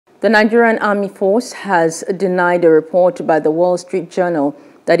The Nigerian Army Force has denied a report by the Wall Street Journal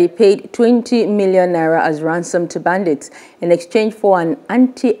that it paid 20 million naira as ransom to bandits in exchange for an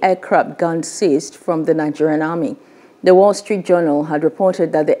anti-aircraft gun seized from the Nigerian Army. The Wall Street Journal had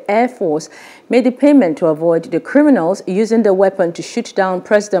reported that the Air Force made the payment to avoid the criminals using the weapon to shoot down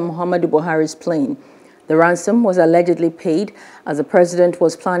President Muhammadu Buhari's plane. The ransom was allegedly paid as the president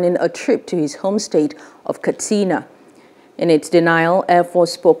was planning a trip to his home state of Katsina. In its denial, Air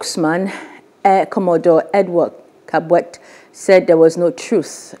Force spokesman Air Commodore Edward Kabwet said there was no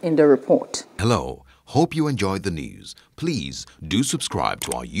truth in the report. Hello, hope you enjoyed the news. Please do subscribe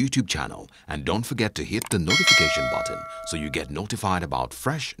to our YouTube channel and don't forget to hit the notification button so you get notified about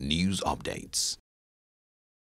fresh news updates.